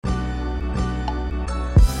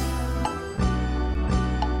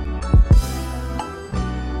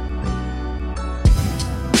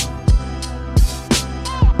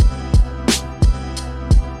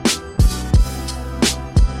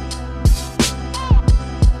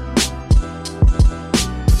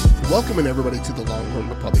Welcome everybody to the Longhorn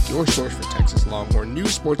Republic, your source for Texas Longhorn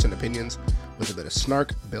news, sports, and opinions with a bit of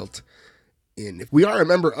snark built in. We are a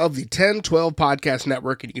member of the 10-12 Podcast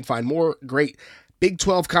Network, and you can find more great Big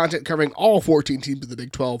 12 content covering all 14 teams of the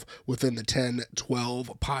Big 12 within the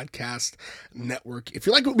 10-12 Podcast Network. If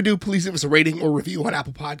you like what we do, please give us a rating or review on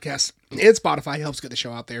Apple Podcasts and Spotify. It helps get the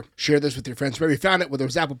show out there. Share this with your friends wherever you found it, whether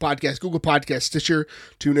it's Apple Podcasts, Google Podcasts, Stitcher,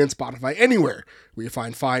 TuneIn, Spotify, anywhere where you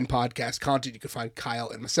find fine podcast content. You can find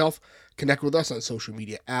Kyle and myself. Connect with us on social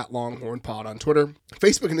media at Longhorn Pod on Twitter,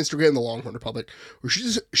 Facebook, and Instagram, the Longhorn Republic, or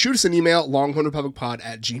shoot us an email,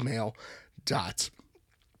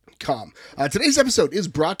 longhornrepublicpod@gmail.com. Today's episode is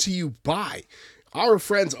brought to you by our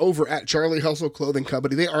friends over at Charlie Hustle Clothing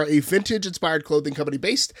Company. They are a vintage-inspired clothing company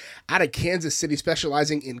based out of Kansas City,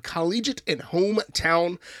 specializing in collegiate and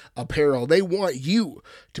hometown apparel. They want you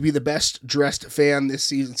to be the best-dressed fan this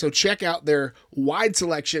season, so check out their wide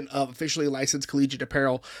selection of officially licensed collegiate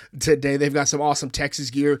apparel today. They've got some awesome Texas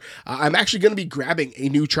gear. I'm actually going to be grabbing a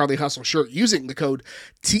new Charlie Hustle shirt using the code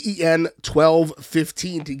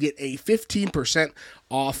TEN1215 to get a 15%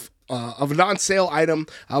 off of a non-sale item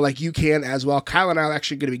like you can as well. Kyle and I are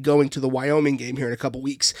actually going to be going to the Wyoming game here in a couple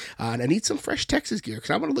weeks, and I need some fresh Texas gear because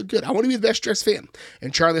I want to look good. I want to be the best dressed fan,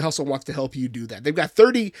 and Charlie Hustle wants to help you do that. They've got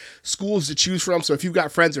 30 schools to choose from, so if you've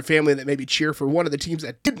got friends or family that maybe cheer for one of the teams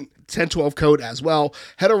that didn't, 10-12 code as well,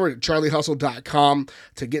 head over to charliehustle.com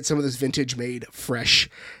to get some of this vintage-made fresh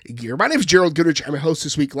gear. My name is Gerald Goodrich. I'm a host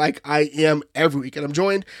this week like I am every week, and I'm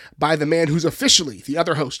joined by the man who's officially the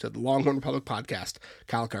other host of the Longhorn Republic podcast,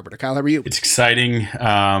 Kyle Carpenter. Kyle, how are you? It's exciting.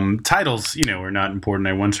 Titles, are not important.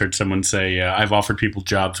 I once heard someone say, I've offered people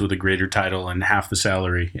jobs with a greater title and half the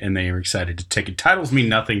salary, and they are excited to take it. Titles mean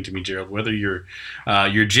nothing to me, Gerald, whether your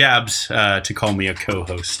jabs to call me a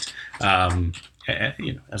co-host,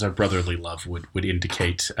 as our brotherly love would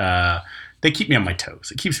indicate, they keep me on my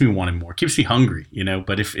toes. It keeps me wanting more. It keeps me hungry,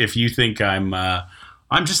 But if you think I'm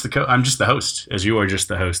just the host, as you are just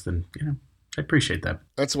the host, then, I appreciate that.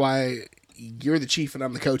 That's why you're the chief and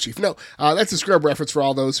I'm the co-chief. No, that's a Scrub reference for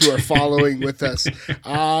all those who are following with us.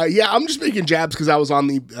 I'm just making jabs because I was on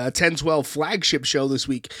the 10-12 flagship show this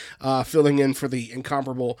week, filling in for the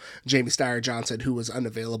incomparable Jamie Steyer Johnson, who was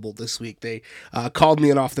unavailable this week. They called me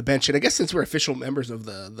in off the bench, and I guess since we're official members of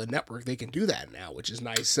the network, they can do that now, which is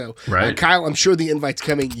nice. So, right. Kyle, I'm sure the invite's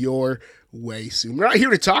coming your way soon. We're not here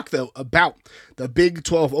to talk, though, about the Big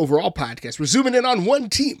 12 overall podcast. We're zooming in on one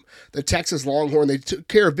team, the Texas Longhorn. They took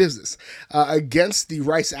care of business against the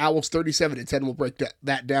Rice Owls, 37-10. We'll break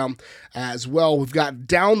that down as well. We've got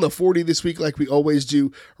down the 40 this week, like we always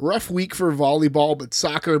do. Rough week for volleyball, but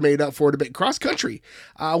soccer made up for it a bit. Cross country,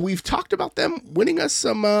 we've talked about them winning us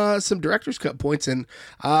some Director's Cup points, and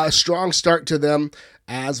a strong start to them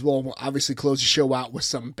as well. We'll obviously close the show out with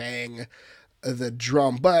some bang the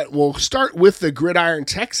drum, but we'll start with the gridiron.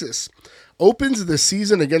 Texas opens the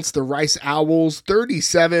season against the Rice Owls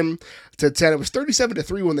 37-10. It was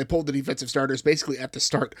 37-3 when they pulled the defensive starters basically at the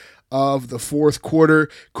start of the fourth quarter.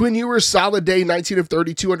 Quinn Ewers, solid day, 19 of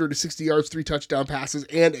 30, 260 yards, 3 touchdown passes,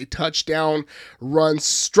 and a touchdown run.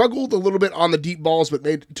 Struggled a little bit on the deep balls, but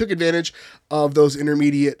took advantage of those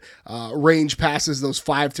intermediate range passes, those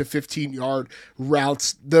 5 to 15 yard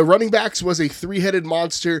routes. The running backs was a 3-headed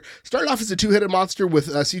monster. Started off as a 2-headed monster with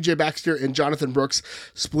CJ Baxter and Jonathan Brooks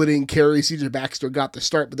splitting carries. CJ Baxter got the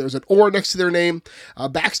start, but there was an or next to their name.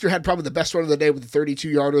 Baxter had probably the best run of the day with a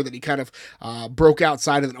 32-yarder that he kind of broke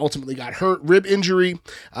outside and then ultimately got hurt. Rib injury,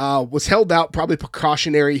 was held out, probably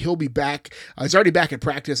precautionary. He'll be back. He's already back at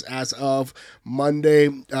practice as of Monday.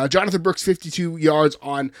 Jonathan Brooks, 52 yards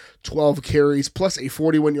on 12 carries, plus a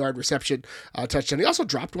 41-yard reception touchdown. He also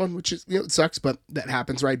dropped one, which is, it sucks, but that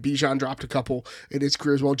happens, right? Bijan dropped a couple in his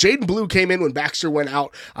career as well. Jaden Blue came in when Baxter went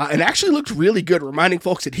out and actually looked really good, reminding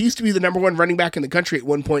folks that he used to be the number one running back in the country at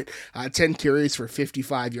one point. 10 carries for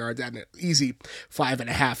 55 yards and an easy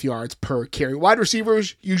 5.5 yards per carry. Wide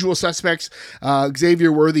receivers, usual suspects.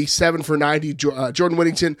 Xavier Worthy, 7 for 90. Jordan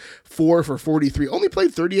Whittington, 4 for 43. Only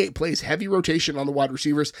played 38 plays. Heavy rotation on the wide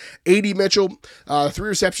receivers. A.D. Mitchell, 3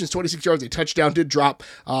 receptions, 26 yards, a touchdown. Did drop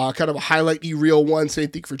kind of a highlight reel one. Same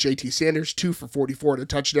thing for J.T. Sanders, 2 for 44 and a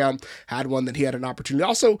touchdown. Had one that he had an opportunity.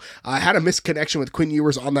 Also had a misconnection with Quinn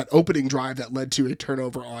Ewers on that opening drive that led to a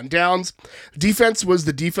turnover on downs. Defense was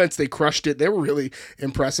the defense. They crushed it. They were really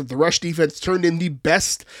impressive. The rush defense turned in the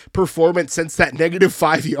best performance since that negative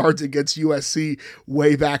 5 yards against USC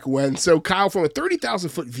way back when. So, Kyle, from a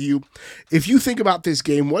 30,000-foot view, if you think about this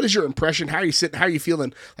game, what is your impression? How are you sitting? How are you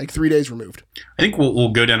feeling like 3 days removed? I think we'll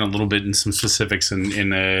go down a little bit in some specifics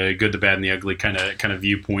in a good, the bad, and the ugly kind of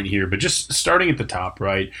viewpoint here. But just starting at the top,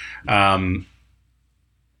 right?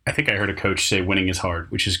 I think I heard a coach say winning is hard,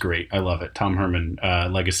 which is great. I love it. Tom Herman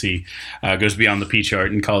legacy goes beyond the P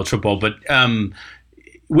chart in college football, but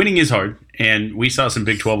winning is hard, and we saw some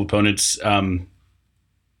Big 12 opponents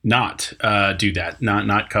not do that,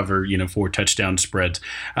 not cover 4 touchdown spreads.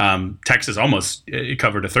 Texas almost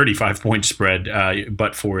covered a 35-point spread,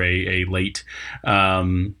 but for a late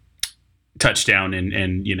touchdown and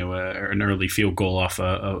an early field goal off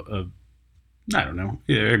a I don't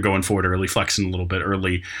know, going forward early, flexing a little bit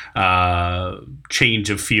early, change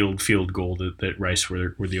of field goal that Rice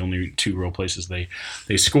were the only 2 real places they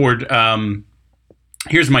scored.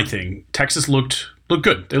 Here's my thing. Texas looked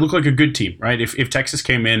good. They look like a good team, right? If Texas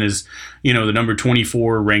came in as, the number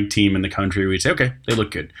 24 ranked team in the country, we'd say, okay, they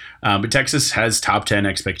look good. But Texas has top 10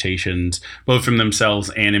 expectations, both from themselves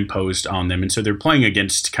and imposed on them. And so they're playing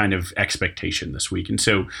against kind of expectation this week. And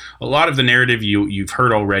so a lot of the narrative you've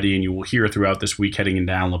heard already, and you will hear throughout this week heading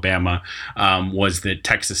into Alabama, was that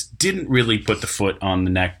Texas didn't really put the foot on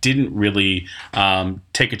the neck, didn't really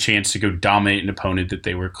take a chance to go dominate an opponent that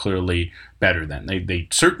they were clearly better than. They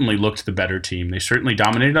certainly looked the better team. They certainly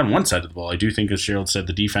dominated on one side of the ball. I do think, as Gerald said,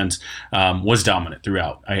 the defense was dominant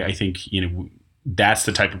throughout. I think that's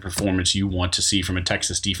the type of performance you want to see from a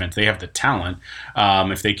Texas defense. They have the talent,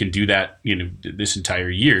 if they can do that, this entire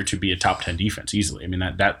year, to be a top 10 defense easily. I mean,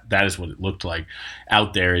 that is what it looked like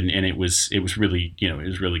out there, and it was really it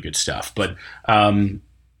was really good stuff. But the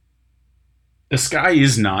sky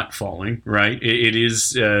is not falling, right? It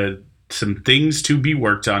is. Some things to be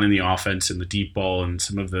worked on in the offense and the deep ball and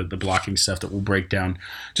some of the blocking stuff that we'll break down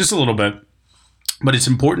just a little bit. But it's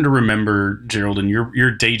important to remember, Gerald, in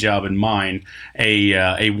your day job and mine,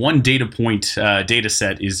 a one data point data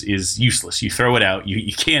set is useless. You throw it out.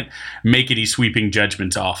 You can't make any sweeping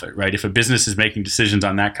judgments off it, right? If a business is making decisions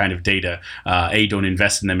on that kind of data, A, don't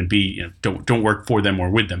invest in them, and B, don't work for them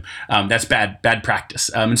or with them. That's bad practice.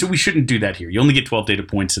 And so we shouldn't do that here. You only get 12 data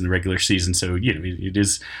points in the regular season, so it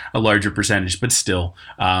is a larger percentage, but still,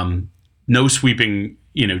 no sweeping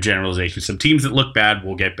generalization. Some teams that look bad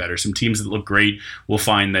will get better. Some teams that look great will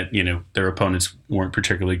find that their opponents weren't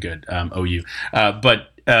particularly good. OU, but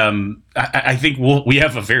I think we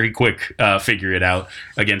have a very quick figure it out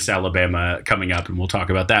against Alabama coming up, and we'll talk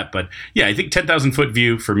about that. But yeah, I think 10,000 foot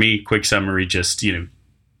view for me. Quick summary, just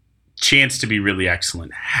chance to be really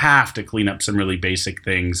excellent. Have to clean up some really basic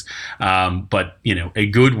things, but a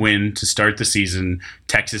good win to start the season.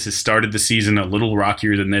 Texas has started the season a little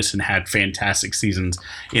rockier than this and had fantastic seasons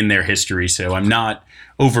in their history, so I'm not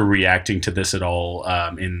overreacting to this at all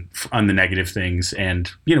on the negative things,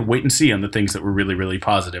 and wait and see on the things that were really, really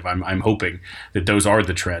positive. I'm hoping that those are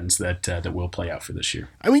the trends that will play out for this year.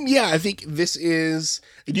 I mean, yeah, I think this is,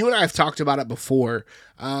 and you and I have talked about it before.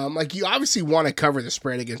 You obviously want to cover the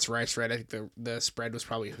spread against Rice, right? I think the spread was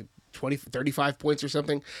probably 35 points or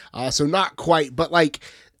something. So not quite, but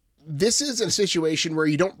this is a situation where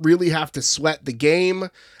you don't really have to sweat the game.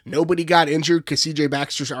 Nobody got injured because CJ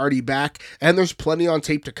Baxter's already back, and there's plenty on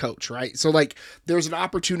tape to coach, right? So, there's an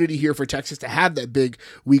opportunity here for Texas to have that big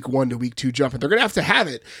week 1 to week 2 jump, and they're going to have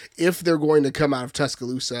it if they're going to come out of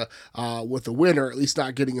Tuscaloosa with a win, or at least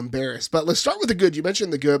not getting embarrassed. But let's start with the good. You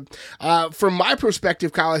mentioned the good. From my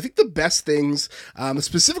perspective, Kyle, I think the best things,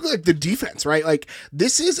 specifically the defense, right?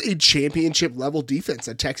 This is a championship level defense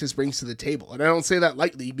that Texas brings to the table, and I don't say that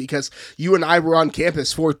lightly because you and I were on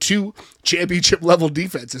campus for 2 championship level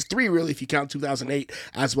defenses, 3 really if you count 2008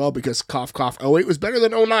 as well, because cough cough 08 was better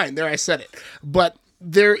than 09. There, I said it. But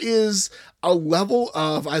there is a level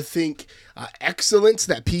of, I think, excellence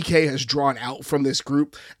that PK has drawn out from this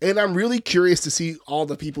group, and I'm really curious to see all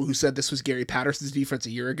the people who said this was Gary Patterson's defense a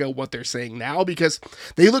year ago, what they're saying now, because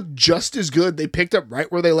they look just as good. They picked up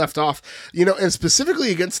right where they left off, and specifically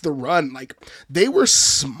against the run, they were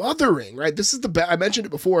smothering, right? This is I mentioned it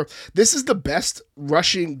before, this is the best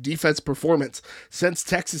rushing defense performance since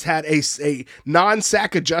Texas had a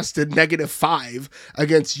non-sack adjusted -5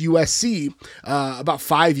 against USC about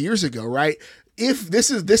 5 years ago, right? If this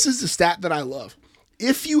is the stat that I love.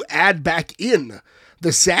 If you add back in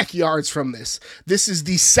the sack yards from this is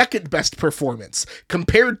the second best performance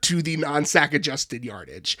compared to the non-sack adjusted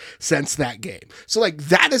yardage since that game. So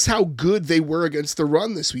that is how good they were against the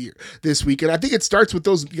run this week. And I think it starts with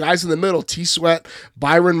those guys in the middle, T Sweat,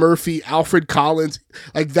 Byron Murphy, Alfred Collins,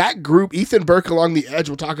 that group, Ethan Burke along the edge.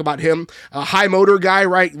 We'll talk about him, a high motor guy,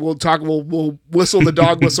 right? We'll whistle the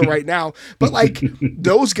dog whistle right now. But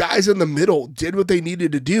those guys in the middle did what they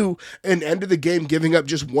needed to do and ended the game giving up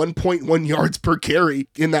just 1.1 yards per carry Missouri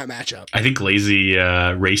in that matchup. I think lazy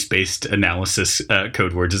race-based analysis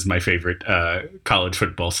code words is my favorite college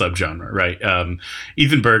football subgenre, right?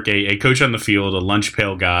 Ethan Burke, a coach on the field, a lunch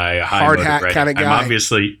pail guy, a hard hat kind of guy.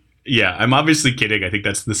 I'm obviously kidding. I think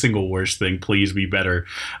that's the single worst thing. Please be better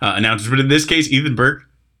announcers. But in this case, Ethan Burke,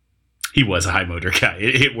 he was a high motor guy.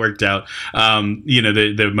 It worked out.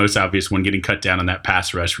 The most obvious one, getting cut down on that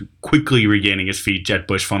pass rush, quickly regaining his feet. Jett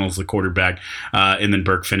Bush funnels the quarterback, and then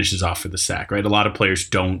Burke finishes off for the sack. Right, a lot of players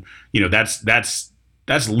don't.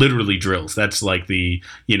 That's literally drills. That's like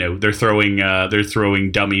they're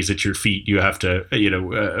throwing dummies at your feet. You have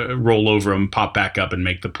to roll over them, pop back up, and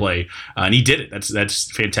make the play. And he did it.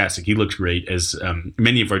 That's fantastic. He looked great, as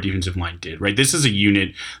many of our defensive line did. Right, this is a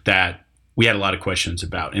unit that we had a lot of questions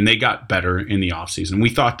about, and they got better in the offseason. We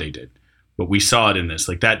thought they did, but we saw it in this.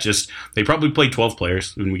 Like that they probably played 12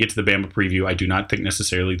 players. When we get to the Bama preview, I do not think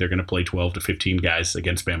necessarily they're going to play 12 to 15 guys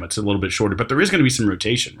against Bama. It's a little bit shorter, but there is going to be some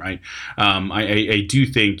rotation, right? I do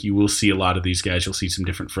think you will see a lot of these guys. You'll see some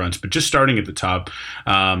different fronts, but just starting at the top,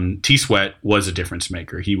 T. Sweat was a difference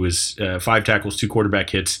maker. He was 5 tackles, 2 quarterback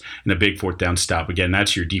hits, and a big 4th down stop. Again,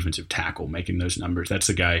 that's your defensive tackle making those numbers. That's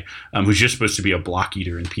the guy who's just supposed to be a block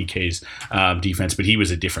eater in PK's defense, but he was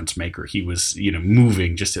a difference maker. He was,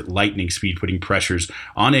 moving just at lightning speed, putting pressures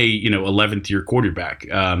on a 11th year quarterback,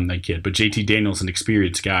 that kid. But JT Daniels, an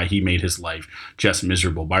experienced guy, he made his life just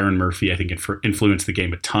miserable. Byron Murphy, I think, influenced the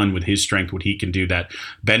game a ton with his strength, what he can do. That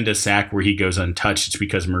Benda sack where he goes untouched, it's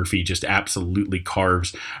because Murphy just absolutely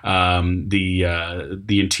carves the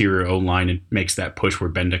interior O-line and makes that push where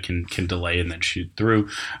Benda can delay and then shoot through.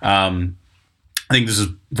 I think this is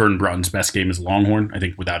Vernon Broughton's best game as Longhorn. I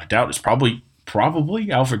think without a doubt it's probably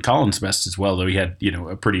Alfred Collins' best as well, though he had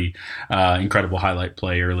a pretty incredible highlight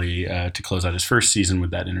play early to close out his first season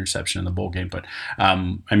with that interception in the bowl game. But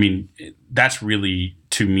that's really,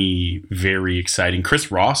 to me, very exciting.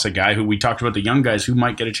 Chris Ross, a guy who we talked about, the young guys who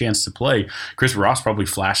might get a chance to play. Chris Ross probably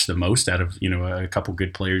flashed the most out of a couple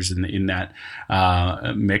good players in that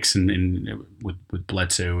mix, and with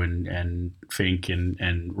Bledsoe and Fink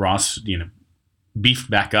and Ross, beefed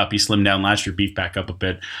back up. He slimmed down last year, beefed back up a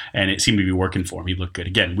bit, and it seemed to be working for him. He looked good.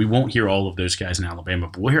 Again, we won't hear all of those guys in Alabama,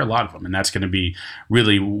 but we'll hear a lot of them, and that's going to be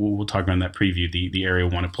really, we'll talk about in that preview, the area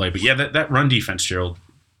we want to play. But yeah, that run defense, Gerald,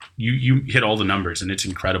 you hit all the numbers, and it's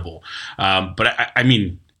incredible. But I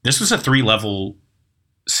mean, this was a 3-level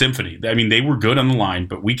symphony. I mean, they were good on the line,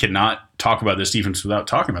 but we cannot talk about this defense without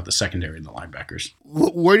talking about the secondary and the linebackers.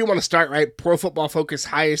 Where do you want to start, right? Pro Football Focus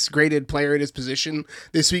highest graded player at his position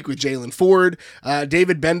this week with Jaylan Ford.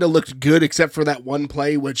 David Benda looked good except for that one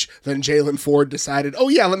play, which then Jaylan Ford decided, oh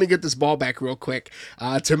yeah, let me get this ball back real quick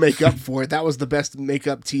to make up for it. That was the best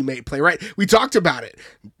make-up teammate play, right? We talked about it.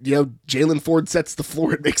 Jaylan Ford sets the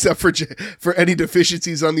floor and makes up for any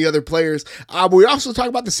deficiencies on the other players. But we also talk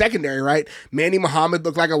about the secondary, right? Manny Muhammad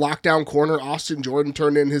looked like a lockdown corner. Austin Jordan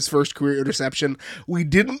turned in his first career interception. We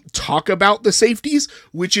didn't talk about the safeties,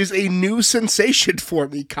 which is a new sensation for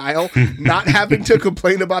me, Kyle. Not having to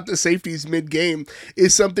complain about the safeties mid-game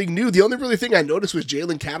is something new. The only really thing I noticed was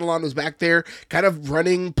Jalen Catalon was back there kind of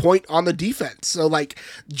running point on the defense. So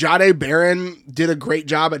Jahdae Barron did a great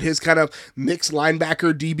job at his kind of mixed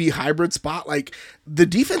linebacker DB hybrid spot. The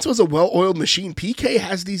defense was a well-oiled machine. PK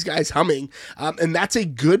has these guys humming, and that's a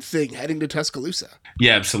good thing heading to Tuscaloosa.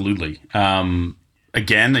 Yeah, absolutely.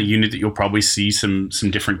 Again, a unit that you'll probably see some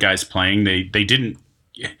different guys playing. They didn't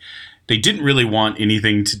really want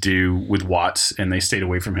anything to do with Watts, and they stayed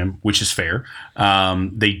away from him, which is fair.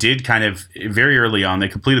 They did kind of very early on. They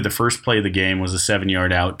completed the first play of the game was a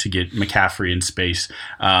 7-yard out to get McCaffrey in space.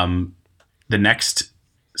 The next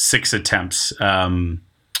 6 attempts, or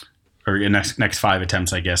next 5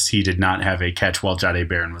 attempts, I guess, he did not have a catch while Jahdae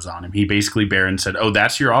Barron was on him. Barron said, "Oh,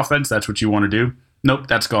 that's your offense? That's what you want to do?" Nope,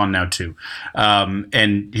 that's gone now too.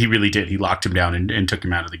 And he really did. He locked him down and took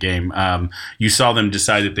him out of the game. You saw them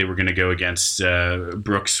decide that they were going to go against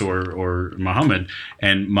Brooks or Muhammad.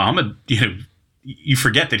 And Muhammad, you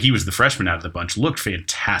forget that he was the freshman out of the bunch, looked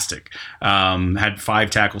fantastic. Had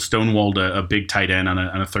 5 tackles, stonewalled a big tight end on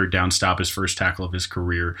a 3rd down stop, his first tackle of his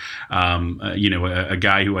career. A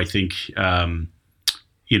guy who I think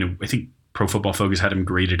Pro Football Focus had him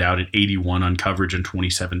graded out at 81 on coverage and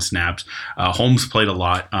 27 snaps. Holmes played a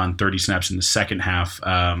lot on 30 snaps in the second half.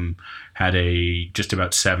 Had a just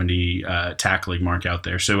about 70 tackling mark out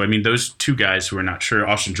there. So, I mean, those 2 guys who are not sure.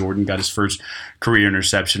 Austin Jordan got his first career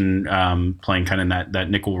interception playing kind of that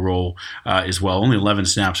nickel role as well. Only 11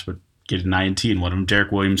 snaps, but get an INT in one of them.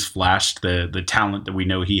 Derek Williams flashed the talent that we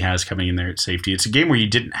know he has coming in there at safety. It's a game where you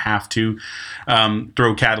didn't have to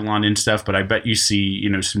throw Catalon in stuff, but I bet you see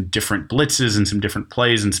some different blitzes and some different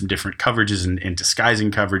plays and some different coverages and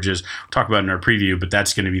disguising coverages. We'll talk about it in our preview, but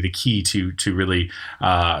that's going to be the key to really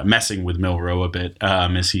messing with Milroe a bit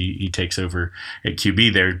as he takes over at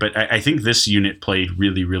QB there. But I think this unit played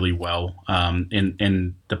really, really well.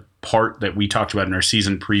 And the part that we talked about in our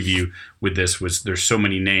season preview with this was there's so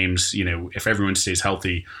many names. If everyone stays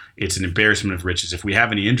healthy, it's an embarrassment of riches. If we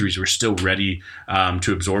have any injuries, we're still ready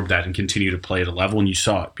to absorb that and continue to play at a level. And you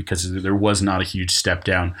saw it because there was not a huge step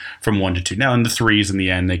down from 1 to 2. Now in the threes in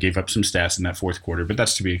the end, they gave up some stats in that fourth quarter, but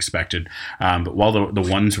that's to be expected. But while the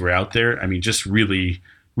ones were out there, I mean, just really,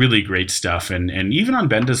 really great stuff. And even on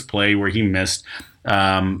Benda's play where he missed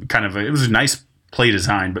it was a nice play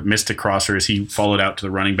design, but missed a crosser as he followed out to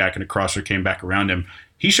the running back and a crosser came back around him.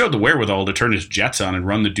 He showed the wherewithal to turn his jets on and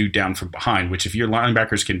run the dude down from behind, which if your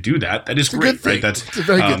linebackers can do that, that is great, right? It's a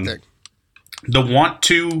very good thing. The want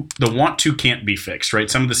to can't be fixed,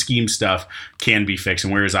 right? Some of the scheme stuff can be fixed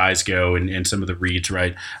and where his eyes go and some of the reads,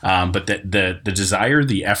 right? But the desire,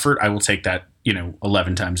 the effort, I will take that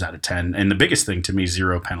 11 times out of 10. And the biggest thing to me,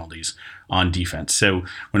 0 penalties on defense. So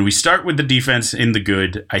when we start with the defense in the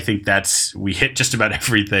good, I think we hit just about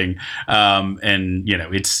everything.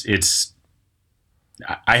 It's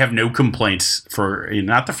I have no complaints for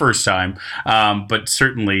not the first time, but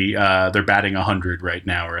certainly they're batting 100 right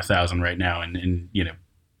now or 1,000 right now, and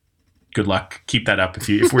good luck. Keep that up.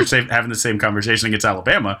 If we're having the same conversation against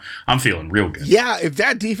Alabama, I'm feeling real good. Yeah, if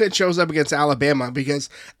that defense shows up against Alabama, because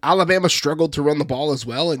Alabama struggled to run the ball as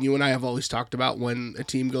well, and you and I have always talked about when a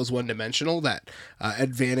team goes one-dimensional, that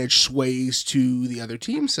advantage sways to the other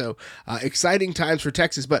team. So exciting times for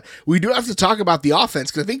Texas. But we do have to talk about the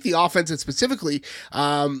offense, because I think the offense, and specifically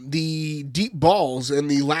the deep balls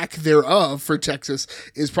and the lack thereof for Texas,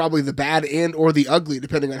 is probably the bad and or the ugly,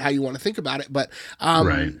 depending on how you want to think about it. But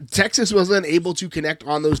right. Texas was then able to connect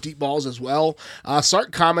on those deep balls as well.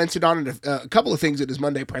 Sark commented on it, a couple of things at his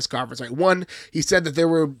Monday press conference. Right, one, he said that there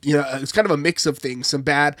were, it's kind of a mix of things: some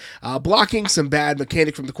bad blocking, some bad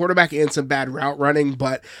mechanic from the quarterback, and some bad route running.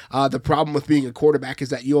 But the problem with being a quarterback is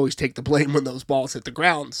that you always take the blame when those balls hit the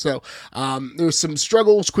ground. So there's some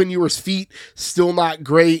struggles. Quinn Ewers' feet still not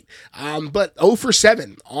great, but 0 for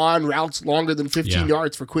 7 on routes longer than 15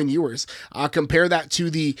 yards for Quinn Ewers. Compare that to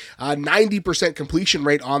the 90% completion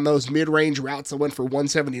rate on those mid-range routes that went for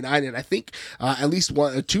 179, and I think at least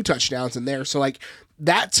 2 touchdowns in there. So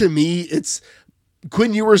that to me, it's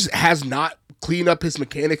Quinn Ewers has not cleaned up his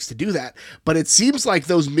mechanics to do that, but it seems like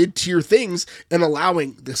those mid-tier things and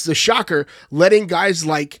allowing, this is a shocker, letting guys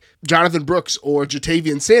like Jonathan Brooks or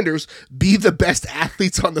Jatavian Sanders be the best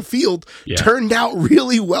athletes on the field turned out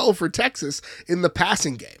really well for Texas in the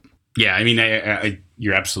passing game. Yeah, I mean,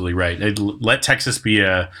 you're absolutely right. Let Texas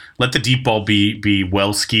let the deep ball be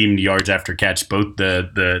well schemed yards after catch. Both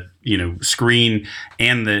the screen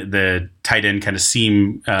and the tight end kind of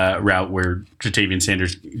seam route where Jatavian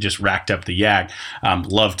Sanders just racked up the yak.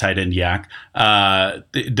 Love tight end yak.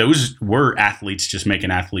 Those were athletes just making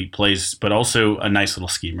athlete plays, but also a nice little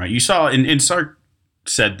scheme, right? You saw, and Sark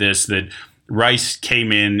said this, that Rice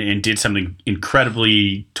came in and did something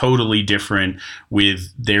incredibly, totally different with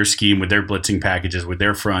their scheme, with their blitzing packages, with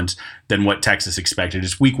their fronts than what Texas expected.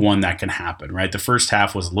 It's week 1 that can happen, right? The first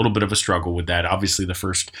half was a little bit of a struggle with that. Obviously, the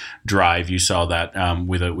first drive, you saw that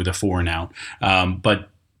with a 4 and out. But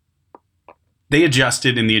they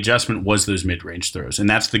adjusted, and the adjustment was those mid-range throws, and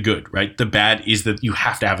that's the good, right? The bad is that you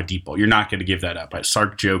have to have a deep ball. You're not going to give that up.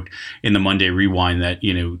 Sark joked in the Monday Rewind that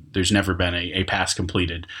there's never been a pass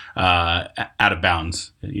completed out of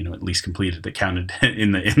bounds, at least completed, that counted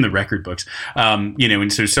in the record books.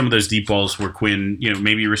 And so some of those deep balls where Quinn,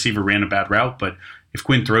 maybe a receiver ran a bad route, but if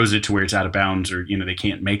Quinn throws it to where it's out of bounds or, they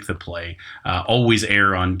can't make the play, always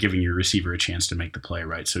err on giving your receiver a chance to make the play,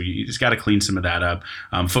 right? So you just got to clean some of that up.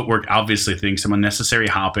 Footwork, obviously, things, some unnecessary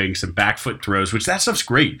hopping, some back foot throws, which that stuff's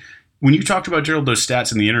great. When you talked about, Gerald, those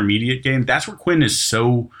stats in the intermediate game, that's where Quinn is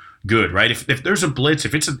so good, right? If there's a blitz,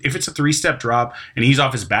 if it's a 3-step drop and he's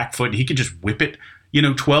off his back foot and he can just whip it,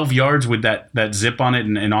 12 yards with that zip on it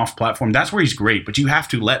and off platform, that's where he's great. But you have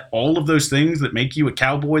to let all of those things that make you a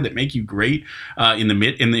cowboy, that make you great in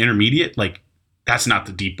the intermediate, that's not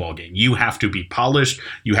the deep ball game. You have to be polished.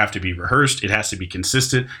 You have to be rehearsed. It has to be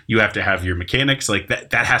consistent. You have to have your mechanics.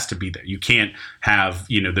 That has to be there. You can't have,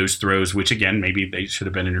 those throws, which again, maybe they should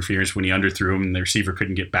have been interference when he underthrew him and the receiver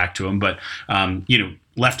couldn't get back to him. But,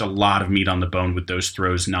 left a lot of meat on the bone with those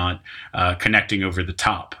throws not connecting over the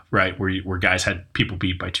top right? Where guys had people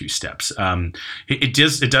beat by 2 steps. It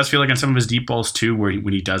does feel like on some of his deep balls too, where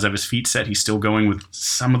when he does have his feet set, he's still going with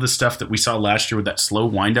some of the stuff that we saw last year with that slow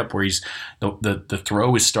windup, where he's the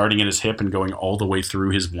throw is starting at his hip and going all the way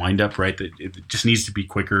through his windup, right? That it just needs to be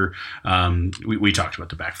quicker. We talked about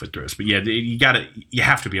the back foot throws, but yeah, you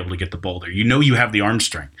have to be able to get the ball there. You have the arm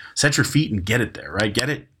strength. Set your feet and get it there, right? Get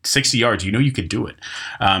it 60 yards. You can do it.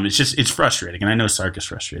 It's frustrating, and I know Sark is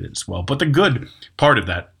frustrated as well. But the good part of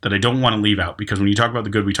that I don't want to leave out, because when you talk about the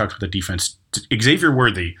good, we talked about the defense. Xavier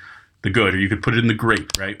Worthy, the good, or you could put it in the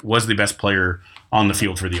great, right, was the best player on the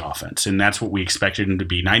field for the offense, and that's what we expected him to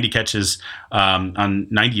be. 90 catches on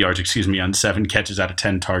 90 yards, on 7 catches out of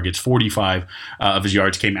 10 targets. 45 of his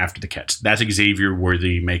yards came after the catch. That's Xavier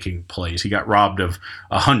Worthy making plays. He got robbed of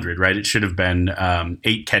 100, right? It should have been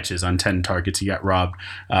 8 catches on 10 targets. He got robbed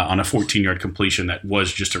on a 14-yard completion that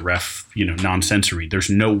was just a ref, nonsensory. There's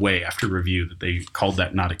no way after review that they called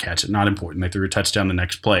that not a catch. It's not important. They threw a touchdown the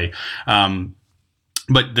next play.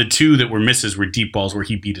 But the 2 that were misses were deep balls where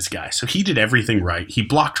he beat his guy. So he did everything right. He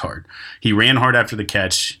blocked hard. He ran hard after the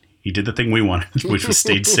catch. He did the thing we wanted, which was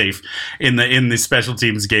stayed safe in the special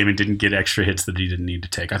teams game and didn't get extra hits that he didn't need to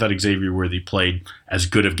take. I thought Xavier Worthy played as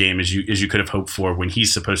good of game as you could have hoped for when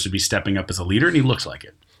he's supposed to be stepping up as a leader, and he looks like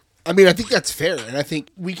it. I mean, I think that's fair, and I think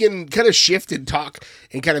we can kind of shift and talk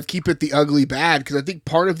and kind of keep it the ugly bad, because I think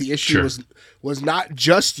part of the issue was not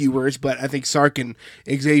just Ewers, but I think Sark and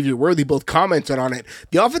Xavier Worthy both commented on it.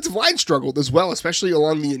 The offensive line struggled as well, especially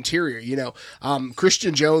along the interior.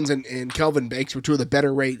 Christian Jones and Kelvin Banks were 2 of the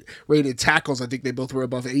better rated tackles. I think they both were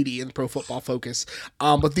above 80 in Pro Football Focus.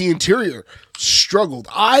 But the interior struggled.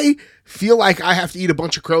 I feel like I have to eat a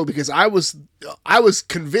bunch of crow, because I was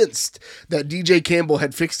convinced that DJ Campbell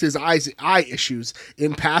had fixed his eye issues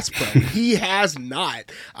in pass pro. He has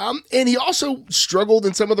not. And he also struggled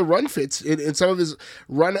in some of the run fits, in some of his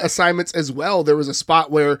run assignments as well. There was a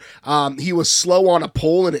spot where he was slow on a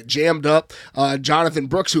pole and it jammed up Jonathan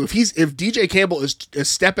Brooks, who if DJ Campbell is a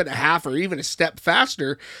step and a half or even a step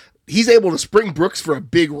faster, he's able to spring Brooks for a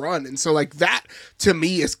big run. And so that to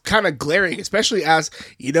me is kind of glaring, especially as,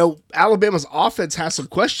 Alabama's offense has some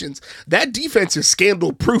questions. That defense is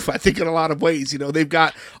scandal proof, I think, in a lot of ways. They've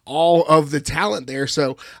got all of the talent there.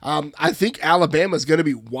 So I think Alabama's going to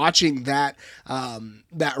be watching that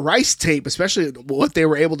Rice tape, especially what they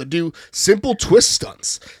were able to do. Simple twist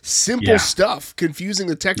stunts, stuff, confusing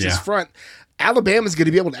the Texas front. Alabama's going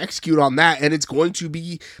to be able to execute on that, and it's going to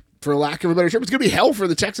be, for lack of a better term, it's going to be hell for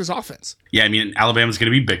the Texas offense. Yeah, I mean, Alabama's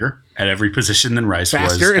going to be bigger at every position than Rice was.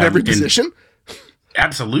 Faster at every position.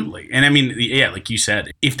 Absolutely. And I mean, like you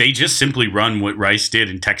said, if they just simply run what Rice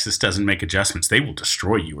did and Texas doesn't make adjustments, they will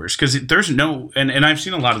destroy Ewers. Because there's no, and I've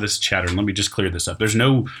seen a lot of this chatter, and let me just clear this up. There's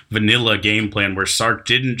no vanilla game plan where Sark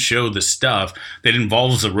didn't show the stuff that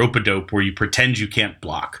involves a rope-a-dope where you pretend you can't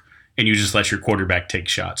block and you just let your quarterback take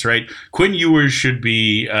shots, right? Quinn Ewers should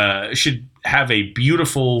have a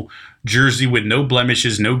beautiful jersey with no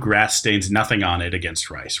blemishes, no grass stains, nothing on it against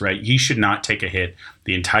Rice, right? He should not take a hit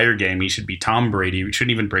the entire game. He should be Tom Brady. He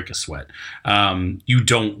shouldn't even break a sweat. You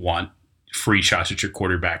don't want free shots at your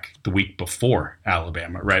quarterback the week before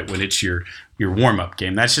Alabama, right? When it's your warm-up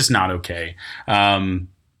game. That's just not okay.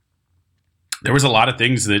 There was a lot of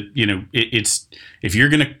things that, it's if you're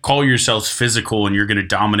going to call yourselves physical and you're going to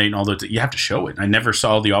dominate and all that, you have to show it. I never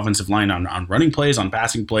saw the offensive line on running plays, on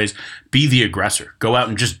passing plays, be the aggressor. Go out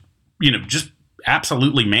and just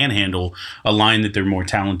absolutely manhandle a line that they're more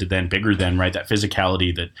talented than, bigger than, right? That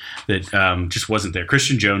physicality that just wasn't there.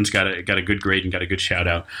 Christian Jones got a good grade and got a good shout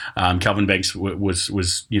out. Kelvin Banks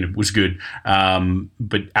was good.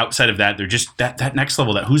 But outside of that, they're just that next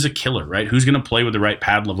level, that who's a killer, right? Who's going to play with the right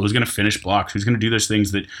pad level? Who's going to finish blocks? Who's going to do those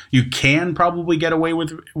things that you can probably get away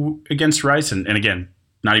with against Rice? And again,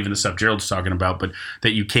 not even the stuff Gerald's talking about, but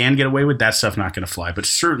that you can get away with, that stuff not going to fly. But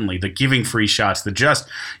certainly the giving free shots, the just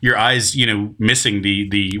your eyes, missing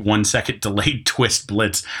the 1 second delayed twist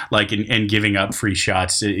blitz, and giving up free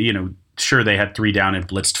shots. Sure, they had 3 down and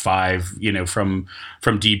blitzed 5,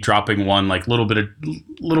 from deep, dropping 1, little bit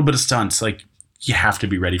of stunts. You have to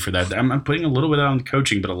be ready for that. I'm putting a little bit on the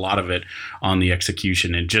coaching, but a lot of it on the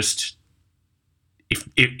execution. And just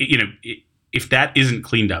if that isn't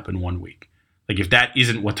cleaned up in 1 week. If that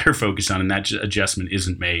isn't what they're focused on and that adjustment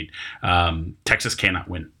isn't made, Texas cannot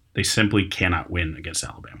win They simply cannot win against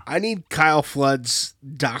Alabama. I need Kyle Flood's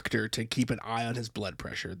doctor to keep an eye on his blood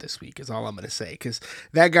pressure this week is all I'm going to say, because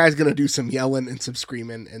that guy's going to do some yelling and some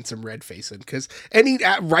screaming and some red facing, and he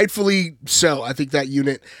rightfully so. I think that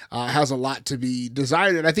unit has a lot to be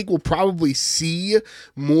desired, and I think we'll probably see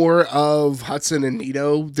more of Hudson and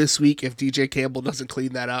Nito this week if DJ Campbell doesn't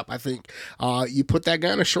clean that up. I think you put that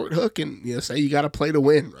guy on a short hook and say you got to play to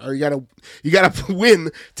win, or you got to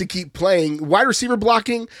win to keep playing. Wide receiver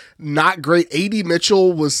blocking, not great. AD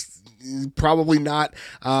Mitchell was probably not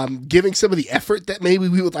giving some of the effort that maybe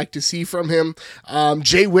we would like to see from him.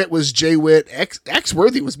 Jay Witt was Jay Witt. X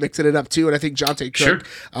Worthy was mixing it up too, and I think Jonte Cook,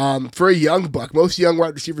 for a young buck. Most young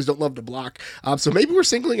wide receivers don't love to block, so maybe we're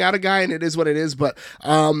singling out a guy, and it is what it is. But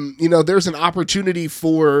there's an opportunity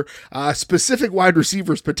for specific wide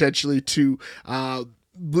receivers potentially to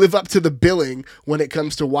live up to the billing when it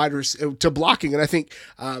comes to to blocking, and I think.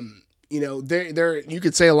 There you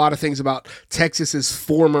could say a lot of things about Texas's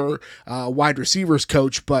former wide receivers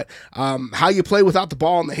coach, but how you play without the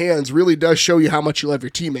ball in the hands really does show you how much you love your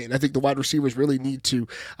teammate. And I think the wide receivers really need to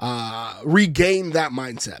regain that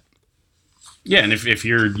mindset. Yeah, and if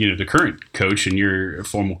you're the current coach and you're a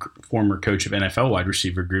former coach of NFL wide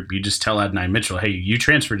receiver group, you just tell Adonai Mitchell, hey, you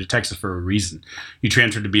transferred to Texas for a reason. You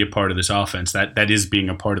transferred to be a part of this offense. That is being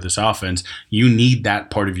a part of this offense. You need that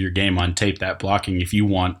part of your game on tape, that blocking, if you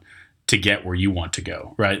want to get where you want to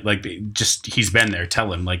go, right? Like, he's been there.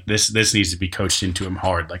 Tell him, like, this needs to be coached into him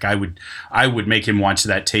hard. Like, I would make him watch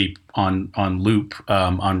that tape on loop,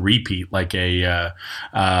 on repeat, like I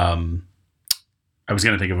was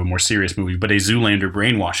going to think of a more serious movie, but a Zoolander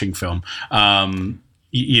brainwashing film.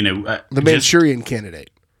 The Manchurian Candidate.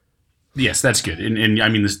 Yes, that's good, and I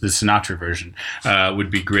mean the Sinatra version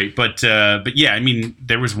would be great, but yeah, I mean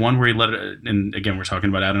there was one where he let it, and again we're talking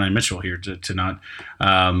about Adonai Mitchell here to not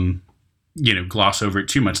gloss over it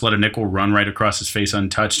too much. Let a nickel run right across his face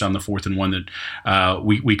untouched on the 4th and 1 that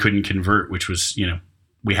we couldn't convert, which was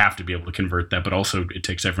we have to be able to convert that, but also it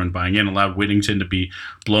takes everyone buying in. Allowed Whittington to be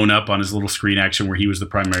blown up on his little screen action where he was the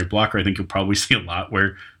primary blocker. I think you'll probably see a lot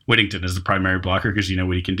where Whittington is the primary blocker because you know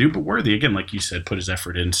what he can do. But Worthy, again, like you said, put his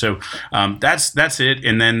effort in. So that's it.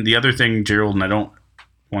 And then the other thing, Gerald, and I don't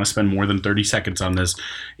want to spend more than 30 seconds on this,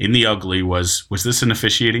 in the ugly was this an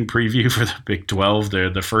officiating preview for the Big 12?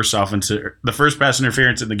 The first pass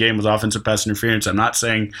interference in the game was offensive pass interference. I'm not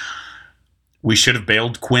saying we should have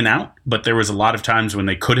bailed Quinn out, but there was a lot of times when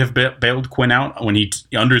they could have bailed Quinn out when he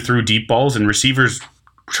underthrew deep balls and receivers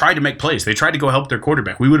tried to make plays. They tried to go help their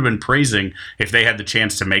quarterback. We would have been praising if they had the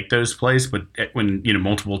chance to make those plays, but when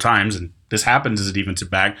multiple times, and this happens as a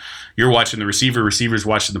defensive back, you're watching the receiver's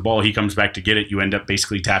watching the ball, he comes back to get it, you end up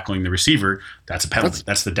basically tackling the receiver. That's a penalty.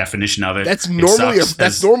 That's the definition of it. That's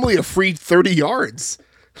normally a free 30 yards.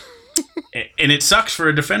 And it sucks for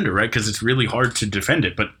a defender, right? Because it's really hard to defend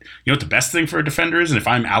it. But you know what the best thing for a defender is? And if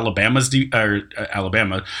I'm Alabama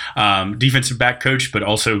defensive back coach, but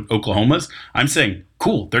also Oklahoma's, I'm saying,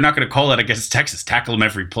 cool, they're not going to call that against Texas. Tackle them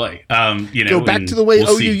every play. Go back to the way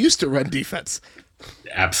OU used to run defense.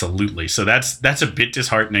 Absolutely. So that's a bit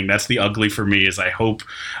disheartening. That's the ugly for me, is I hope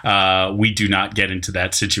we do not get into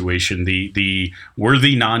that situation. The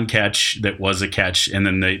Worthy non-catch that was a catch, and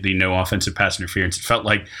then the no offensive pass interference. It felt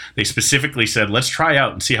like they specifically said, let's try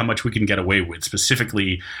out and see how much we can get away with,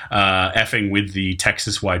 specifically effing with the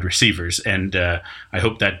Texas wide receivers. And I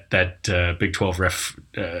hope that Big 12 ref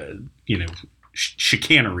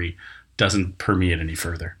chicanery doesn't permeate any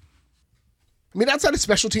further. I mean, outside of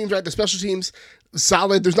special teams, right? The special teams,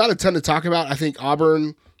 solid. There's not a ton to talk about. I think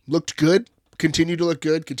Auburn looked good, continued to look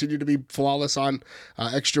good, continued to be flawless on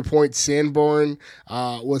extra points. Sanborn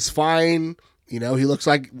was fine. He looks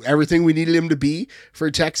like everything we needed him to be for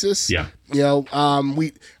Texas. Yeah. We're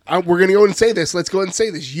going to go and say this. Let's go ahead and say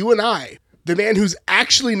this. You and I, the man who's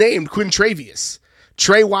actually named Quintravious,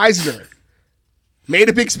 Trey Wisner, made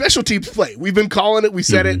a big special teams play. We've been calling it. We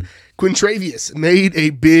said it. Quintravious made a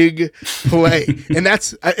big play. And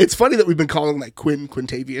it's funny that we've been calling like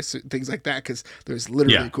Quintavious, things like that, because there's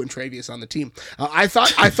literally Quintravious on the team. I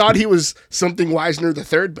thought he was something Wisner the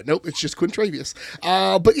third, but nope, it's just Quintravious.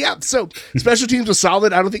 But yeah, so special teams was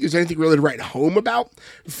solid. I don't think there's anything really to write home about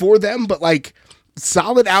for them, but like,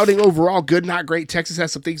 solid outing overall. Good, not great. Texas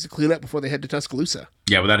has some things to clean up before they head to Tuscaloosa.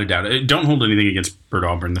 Yeah, without a doubt. Don't hold anything against Bert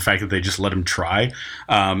Auburn. The fact that they just let him try,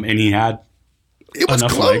 and he had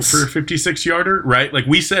enough leg for a 56-yarder, right? Like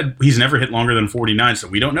we said, he's never hit longer than 49, so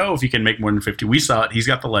we don't know if he can make more than 50. We saw it. He's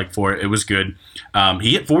got the leg for it. It was good.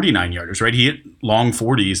 He hit 49-yarders, right? He hit long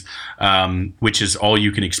 40s, which is all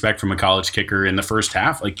you can expect from a college kicker in the first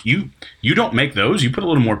half. Like you don't make those. You put a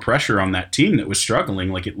little more pressure on that team that was struggling.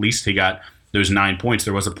 Like at least he got those 9 points.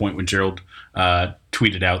 There was a point when Gerald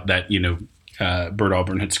tweeted out that, Bert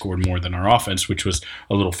Auburn had scored more than our offense, which was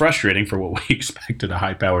a little frustrating for what we expected, a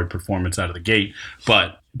high-powered performance out of the gate.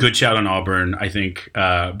 But good shout on Auburn. I think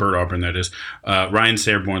Bert Auburn, that is. Ryan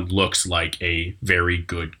Sanborn looks like a very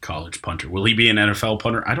good college punter. Will he be an NFL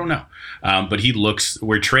punter? I don't know. But he looks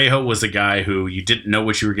where Trejo was a guy who you didn't know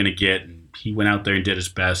what you were going to get. And he went out there and did his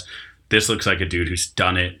best. This looks like a dude who's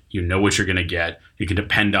done it. You know what you're going to get. You can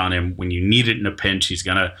depend on him. When you need it in a pinch, he's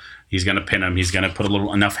gonna pin him. He's gonna put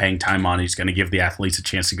enough hang time on. He's gonna give the athletes a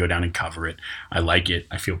chance to go down and cover it. I like it.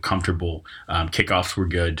 I feel comfortable. Kickoffs were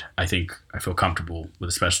good. I feel comfortable with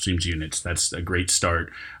the special teams units. That's a great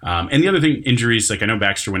start. And the other thing, injuries. Like I know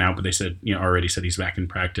Baxter went out, but they said already said he's back in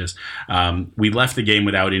practice. We left the game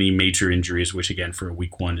without any major injuries, which again for a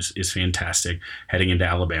week one is fantastic. Heading into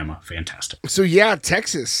Alabama, fantastic. So yeah,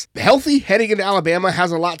 Texas healthy heading into Alabama,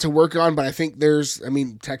 has a lot to work on, but I think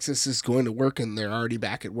Texas is going to work, and they're already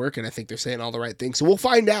back at work, and I think they're saying all the right things. So we'll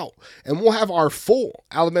find out, and we'll have our full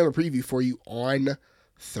Alabama preview for you on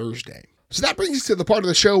Thursday. So that brings us to the part of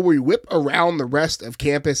the show where we whip around the rest of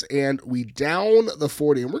campus and we down the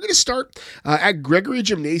 40. And we're going to start at Gregory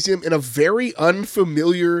Gymnasium in a very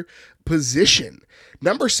unfamiliar position.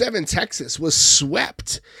 Number 7, Texas, was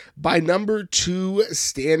swept by number 2,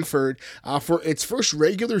 Stanford, for its first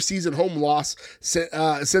regular season home loss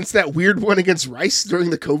since that weird one against Rice during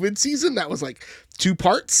the COVID season. That was like 2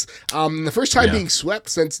 parts. The first time being swept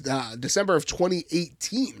since December of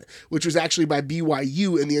 2018, which was actually by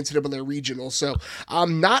BYU in the NCAA regional. So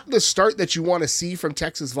not the start that you want to see from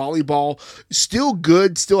Texas volleyball. Still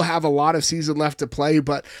good, still have a lot of season left to play,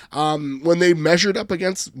 but when they measured up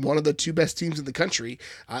against one of the 2 best teams in the country,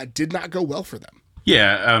 did not go well for them.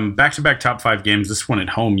 Yeah, back-to-back top 5 games. This one at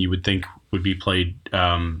home you would think would be played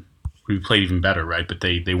even better, right? But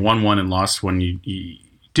they won one and lost one. You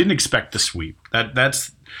didn't expect the sweep.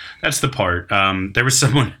 That's the part. There was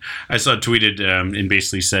someone I saw tweeted and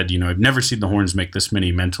basically said, I've never seen the Horns make this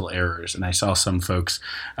many mental errors. And I saw some folks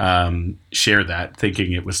share that,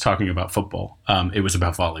 thinking it was talking about football. It was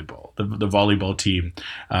about volleyball. The volleyball team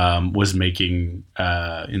was making,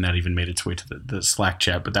 and that even made its way to the Slack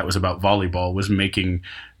chat, but that was about volleyball, was making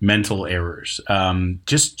mental errors.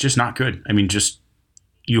 Just not good. I mean, just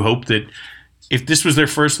you hope that if this was their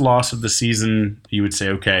first loss of the season, you would say,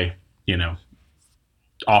 okay,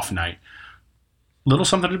 off night. Little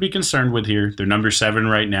something to be concerned with here. They're number 7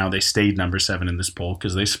 right now. They stayed number 7 in this poll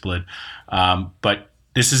because they split. But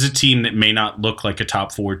this is a team that may not look like a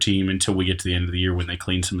top 4 team until we get to the end of the year when they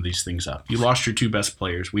clean some of these things up. You lost your 2 best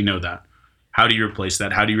players. We know that. How do you replace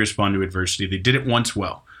that? How do you respond to adversity? They did it once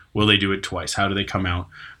well. Will they do it twice? How do they come out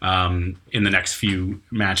in the next few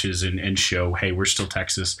matches and show, hey, we're still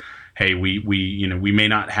Texas. Hey, we may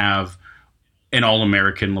not have an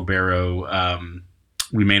All-American libero.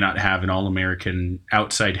 We may not have an All-American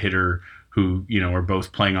outside hitter who, are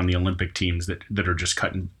both playing on the Olympic teams that are just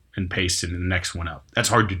cut and paste in the next one up. That's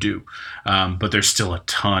hard to do. But there's still a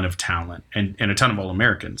ton of talent and a ton of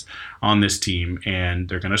All-Americans on this team, and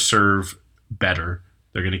they're going to serve better.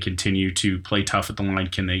 They're going to continue to play tough at the line.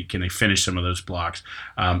 Can they finish some of those blocks?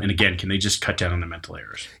 And again, can they just cut down on the mental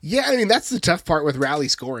errors? Yeah, I mean, that's the tough part with rally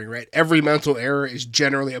scoring, right? Every mental error is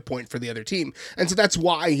generally a point for the other team. And so that's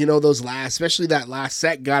why, especially that last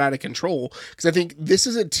set got out of control. Because I think this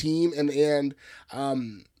is a team and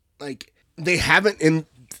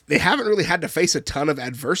they haven't really had to face a ton of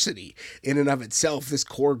adversity in and of itself, this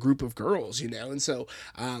core group of girls, and so,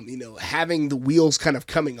 having the wheels kind of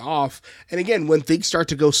coming off, and again, when things start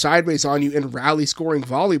to go sideways on you in rally scoring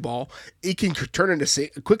volleyball, it can turn into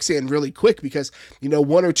quicksand really quick because,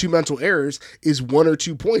 1 or 2 mental errors is 1 or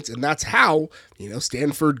 2 points, and that's how,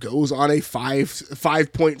 Stanford goes on a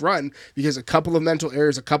 5-point run because a couple of mental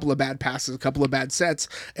errors, a couple of bad passes, a couple of bad sets,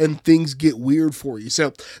 and things get weird for you.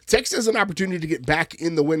 So Texas has an opportunity to get back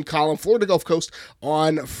in the win column. Florida Gulf Coast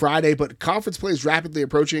on Friday, but conference play is rapidly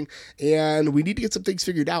approaching, and we need to get some things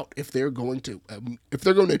figured out if they're going to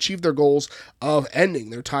achieve their goals of ending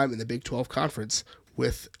their time in the Big 12 Conference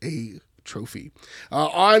with a trophy.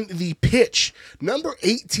 On the pitch, number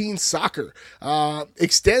 18 soccer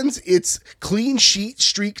extends its clean sheet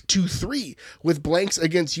streak to 3 with blanks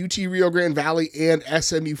against UT Rio Grande Valley and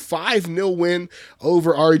SMU. 5-0 win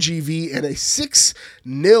over RGV and a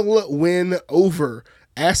 6-0 win over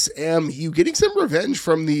SMU, getting some revenge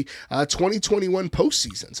from the 2021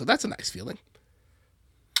 postseason. So that's a nice feeling.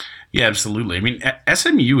 Yeah, absolutely. I mean,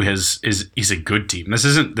 SMU is a good team. This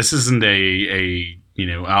isn't a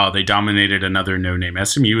they dominated another no-name.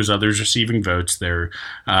 SMU has others receiving votes. They're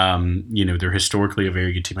they're historically a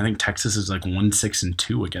very good team. I think Texas is like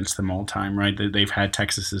 1-6-2 against them all time, right? They've had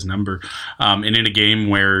Texas's number. And in a game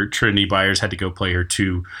where Trinity Byers had to go play her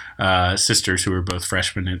two sisters who were both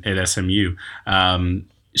freshmen at SMU,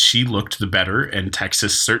 she looked the better, and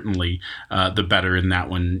Texas certainly the better in that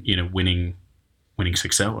one, winning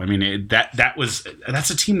 6-0. I mean, that's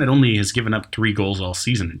a team that only has given up 3 goals all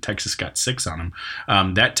season, and Texas got 6 on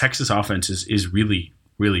them. That Texas offense is really,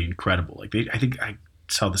 really incredible. Like I think I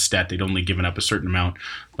saw the stat they'd only given up a certain amount,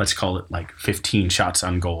 let's call it like 15 shots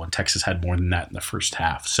on goal, and Texas had more than that in the first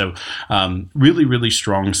half. So really, really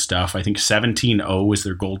strong stuff. I think 17-0 is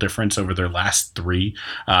their goal difference over their last 3.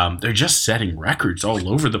 They're just setting records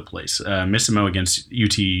all over the place. Missimo against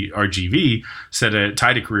UTRGV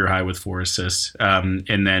tied a career high with 4 assists.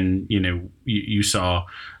 And then, you saw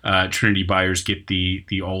Trinity Byers get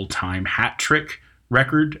the all-time hat trick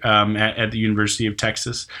record at the University of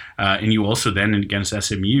Texas. And you also then against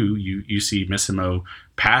SMU, you see Missimo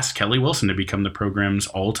pass Kelly Wilson to become the program's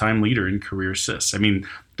all-time leader in career assists. I mean,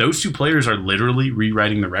 those 2 players are literally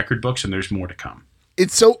rewriting the record books, and there's more to come.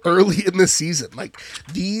 It's so early in the season. Like,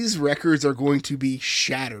 these records are going to be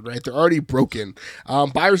shattered, right? They're already broken.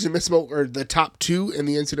 Byers and Missimo are the top 2 in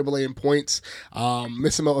the NCAA in points.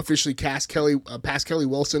 Missimo officially passed Kelly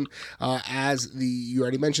Wilson as you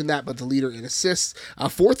already mentioned that, but the leader in assists.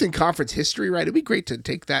 4th in conference history, right? It'd be great to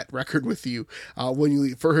take that record with you when you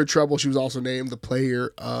leave. For her trouble, she was also named the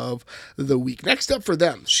player of the week. Next up for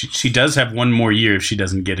them. She does have one more year if she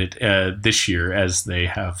doesn't get it this year, as they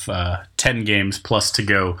have 10 games plus to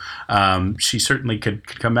go. She certainly could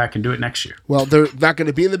come back and do it next year. Well, they're not going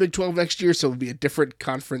to be in the Big 12 next year, so it'll be a different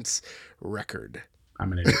conference record.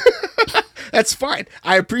 I'm an idiot. That's fine.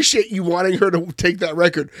 I appreciate you wanting her to take that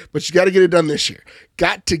record, but you got to get it done this year.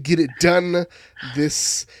 Got to get it done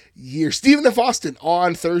this year. Stephen F. Austin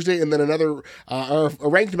on Thursday, and then another a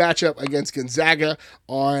ranked matchup against Gonzaga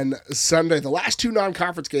on Sunday. The last 2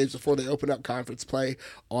 non-conference games before they open up conference play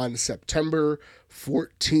on September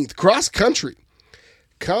 14th. Cross country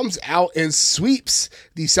comes out and sweeps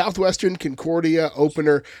the Southwestern Concordia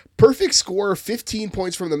opener. Perfect score, 15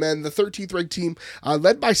 points from the men, the 13th ranked team,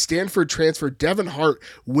 led by Stanford transfer Devin Hart,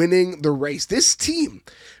 winning the race. This team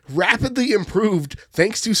rapidly improved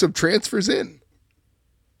thanks to some transfers in.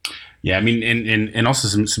 Yeah, I mean, and also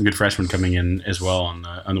some good freshmen coming in as well on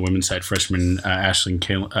the women's side. Freshman Ashlyn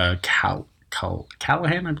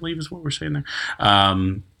Callahan, I believe is what we're saying there.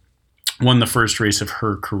 Won the first race of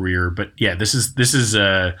her career, but yeah, this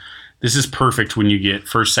is perfect when you get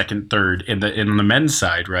first, second, third, and on the men's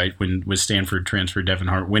side, right? When with Stanford transfer Devin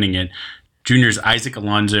Hart winning it, juniors Isaac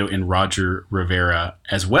Alonso and Roger Rivera,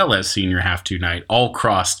 as well as senior half 2 night, all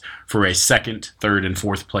crossed for a second, third, and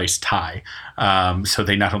fourth place tie. So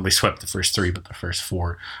they not only swept the first 3, but the first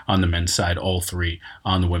 4 on the men's side, all 3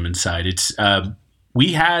 on the women's side. It's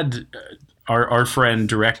we had our friend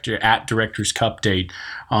Director's Cup Date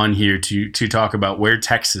on here to talk about where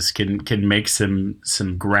Texas can make some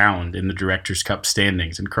ground in the Director's Cup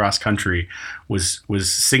standings, and cross country was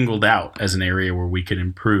singled out as an area where we could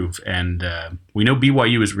improve, and we know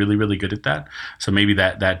BYU is really, really good at that. So maybe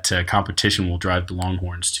that competition will drive the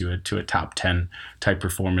Longhorns to a top 10 type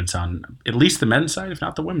performance on at least the men's side, if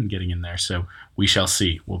not the women getting in there. So we shall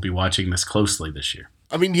see. We'll be watching this closely this year.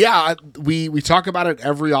 I mean, yeah, we talk about it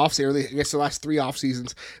every offseason. I guess the last 3 off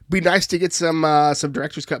seasons. Be nice to get some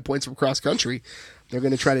Director's Cup points from cross country. They're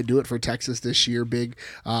going to try to do it for Texas this year. Big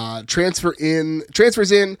transfers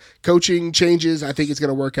in, coaching changes. I think it's going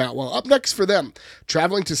to work out well. Up next for them,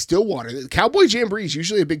 traveling to Stillwater. The Cowboy Jamboree is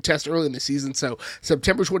usually a big test early in the season, so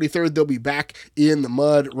September 23rd they'll be back in the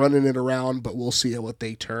mud, running it around, but we'll see what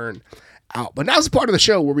they turn out. But now's the part of the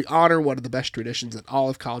show where we honor one of the best traditions in all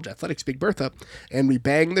of college athletics, Big Bertha, and we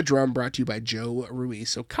bang the drum, brought to you by Joe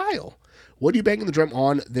Ruiz. So Kyle, what are you banging the drum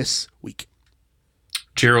on this week?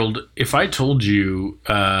 Gerald, if I told you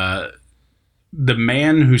the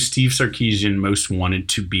man who Steve Sarkisian most wanted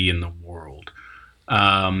to be in the world,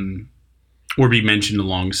 or be mentioned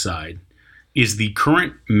alongside, is the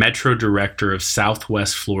current Metro Director of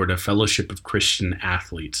Southwest Florida Fellowship of Christian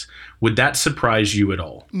Athletes, would that surprise you at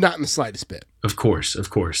all? Not in the slightest bit. Of course.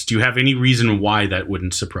 Do you have any reason why that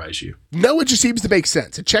wouldn't surprise you? No, it just seems to make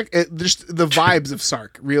sense. Just the vibes of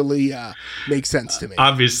Sark really make sense to me.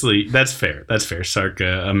 Obviously, that's fair. Sark,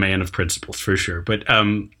 a man of principles for sure. But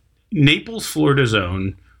Naples, Florida's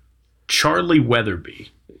own Charlie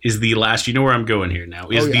Weatherby is the last. You know where I'm going here now.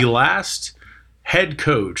 The last head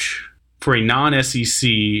coach for a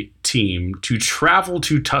non-SEC team to travel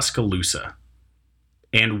to Tuscaloosa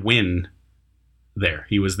and win there.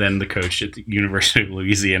 He was then the coach at the University of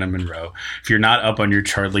Louisiana Monroe. If you're not up on your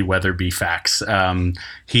Charlie Weatherby facts,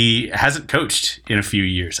 he hasn't coached in a few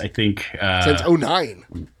years. I think since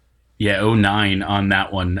 2009. Yeah, 2009 on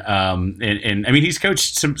that one. And I mean, he's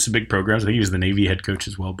coached some big programs. I think he was the Navy head coach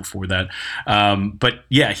as well before that. But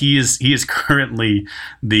yeah, he is currently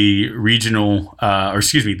the regional,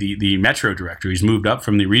 the Metro director. He's moved up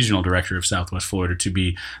from the regional director of Southwest Florida to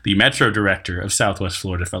be the Metro director of Southwest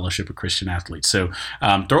Florida Fellowship of Christian Athletes. So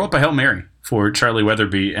throw up a Hail Mary for Charlie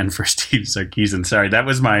Weatherby and for Steve Sarkisian. Sorry, that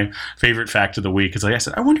was my favorite fact of the week. Because like I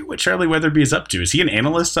said, I wonder what Charlie Weatherby is up to. Is he an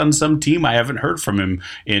analyst on some team? I haven't heard from him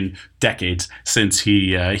in decades since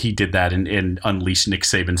he did that and unleashed Nick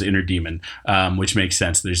Saban's inner demon, which makes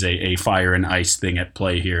sense. There's a fire and ice thing at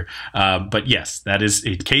play here. But yes, that is,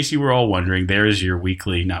 in case you were all wondering, there is your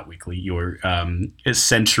your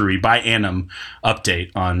century biannum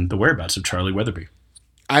update on the whereabouts of Charlie Weatherby.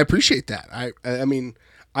 I appreciate that. I mean,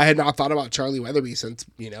 I had not thought about Charlie Weatherby since,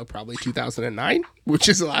 probably 2009, which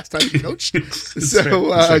is the last time he coached.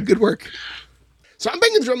 So good work. So I'm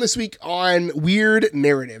banging the drum this week on weird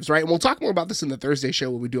narratives, right? And we'll talk more about this in the Thursday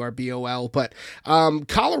show when we do our BOL. But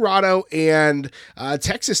Colorado and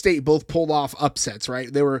Texas State both pulled off upsets,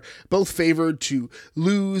 right? They were both favored to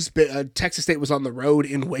lose. Texas State was on the road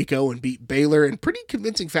in Waco and beat Baylor in pretty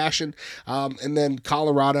convincing fashion. And then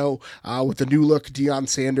Colorado, with the new look Deion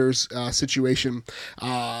Sanders situation,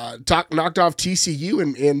 knocked off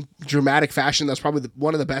TCU in dramatic fashion. That's probably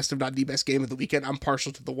one of the best, if not the best game of the weekend. I'm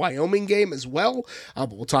partial to the Wyoming game as well.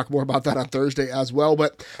 But we'll talk more about that on Thursday as well.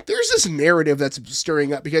 But there's this narrative that's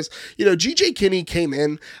stirring up because, G.J. Kinney came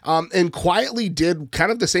in and quietly did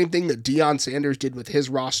kind of the same thing that Deion Sanders did with his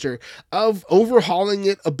roster of overhauling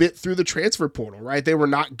it a bit through the transfer portal, right? They were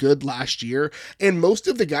not good last year. And most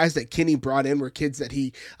of the guys that Kinney brought in were kids that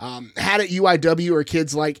he had at UIW or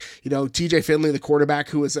kids like, TJ Finley, the quarterback,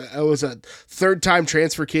 who was a third-time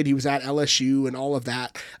transfer kid. He was at LSU and all of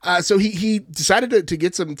that. So he decided to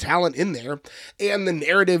get some talent in there. And the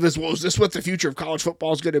narrative is, well, is this what the future of college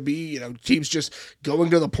football is going to be? Teams just going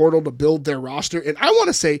to the portal to build their roster. And I want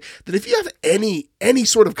to say that if you have any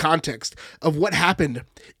sort of context of what happened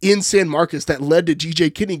in San Marcos that led to G.J.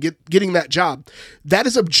 Kinney getting that job, that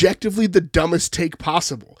is objectively the dumbest take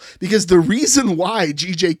possible. Because the reason why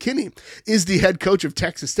G.J. Kinney is the head coach of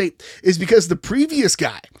Texas State is because the previous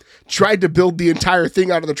guy tried to build the entire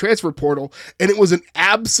thing out of the transfer portal, and it was an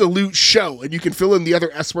absolute show. And you can fill in the other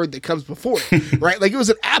S word that comes before it, right? Like, it was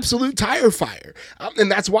an absolute tire fire. And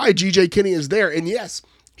that's why G.J. Kinney is there. And yes,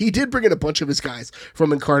 he did bring in a bunch of his guys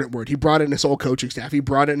from Incarnate Word. He brought in his whole coaching staff. He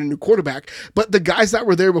brought in a new quarterback. But the guys that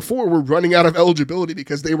were there before were running out of eligibility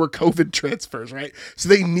because they were COVID transfers, right? So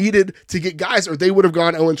they needed to get guys or they would have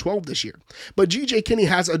gone 0-12 this year. But G.J. Kinney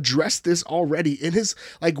has addressed this already in his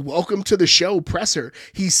welcome to the show presser.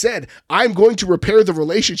 He said, I'm going to repair the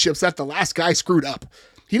relationships that the last guy screwed up.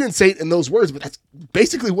 He didn't say it in those words, but that's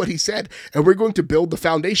basically what he said. And we're going to build the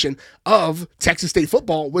foundation of Texas State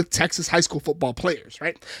football with Texas high school football players,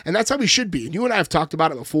 right? And that's how we should be. And you and I have talked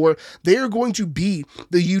about it before. They are going to be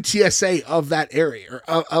the UTSA of that area,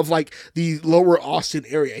 or of the lower Austin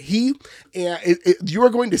area. You are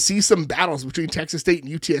going to see some battles between Texas State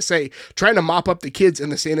and UTSA trying to mop up the kids in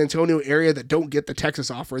the San Antonio area that don't get the Texas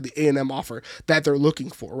offer, the A&M offer that they're looking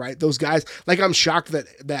for, right? Those guys, I'm shocked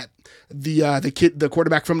that the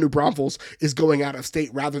quarterback from New Braunfels is going out of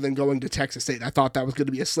state rather than going to Texas State. I thought that was going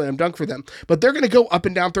to be a slam dunk for them, but they're going to go up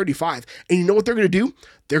and down 35. And you know what they're going to do?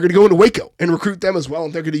 They're going to go into Waco and recruit them as well.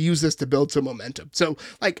 And they're going to use this to build some momentum. So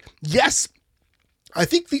yes, I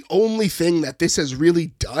think the only thing that this has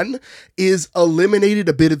really done is eliminated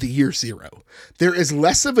a bit of the year zero. There is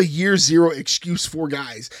less of a year zero excuse for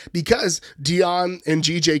guys because Deion and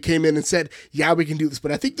GJ came in and said, yeah, we can do this.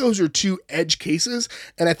 But I think those are two edge cases,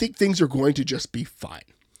 and I think things are going to just be fine.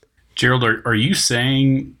 Gerald, are you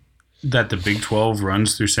saying that the Big 12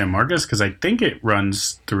 runs through San Marcos? Because I think it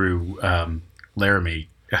runs through Laramie,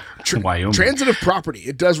 Wyoming. Transitive property.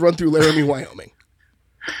 It does run through Laramie, Wyoming.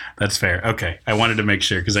 That's fair. Okay. I wanted to make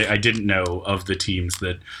sure because I didn't know of the teams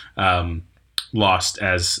that lost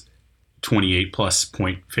as 28-plus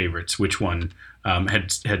point favorites, which one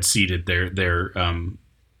had seeded their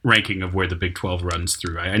ranking of where the Big 12 runs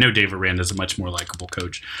through. I know Dave Aranda is a much more likable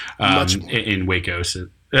coach in Waco. So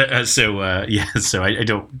I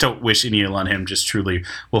don't wish any ill on him. Just truly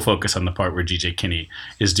we'll focus on the part where G.J. Kinney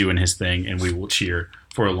is doing his thing, and we will cheer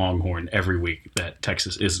for a Longhorn every week that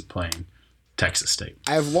Texas isn't playing Texas State.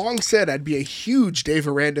 I have long said I'd be a huge Dave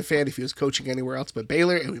Aranda fan if he was coaching anywhere else but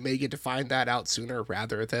Baylor, and we may get to find that out sooner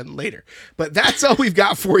rather than later. But that's all we've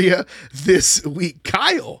got for you this week.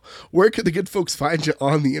 Kyle, where could the good folks find you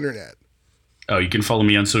on the internet? Oh, you can follow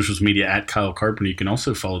me on social media at Kyle Carpenter. You can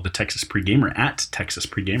also follow the Texas Pregamer at Texas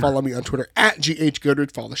Pregamer. Follow me on Twitter at GH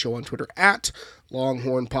Goodrich. Follow the show on Twitter at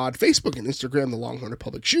Longhorn Pod, Facebook and Instagram, the Longhorn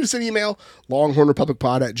Republic. Shoot us an email,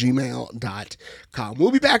 longhornrepublicpod@gmail.com.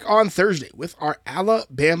 We'll be back on Thursday with our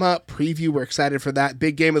Alabama preview. We're excited for that.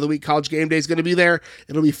 Big game of the week. College Game Day is going to be there.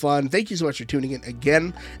 It'll be fun. Thank you so much for tuning in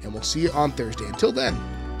again, and we'll see you on Thursday. Until then,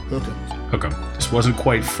 hook 'em. Hook 'em. This wasn't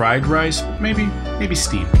quite fried rice, maybe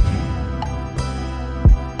steamed.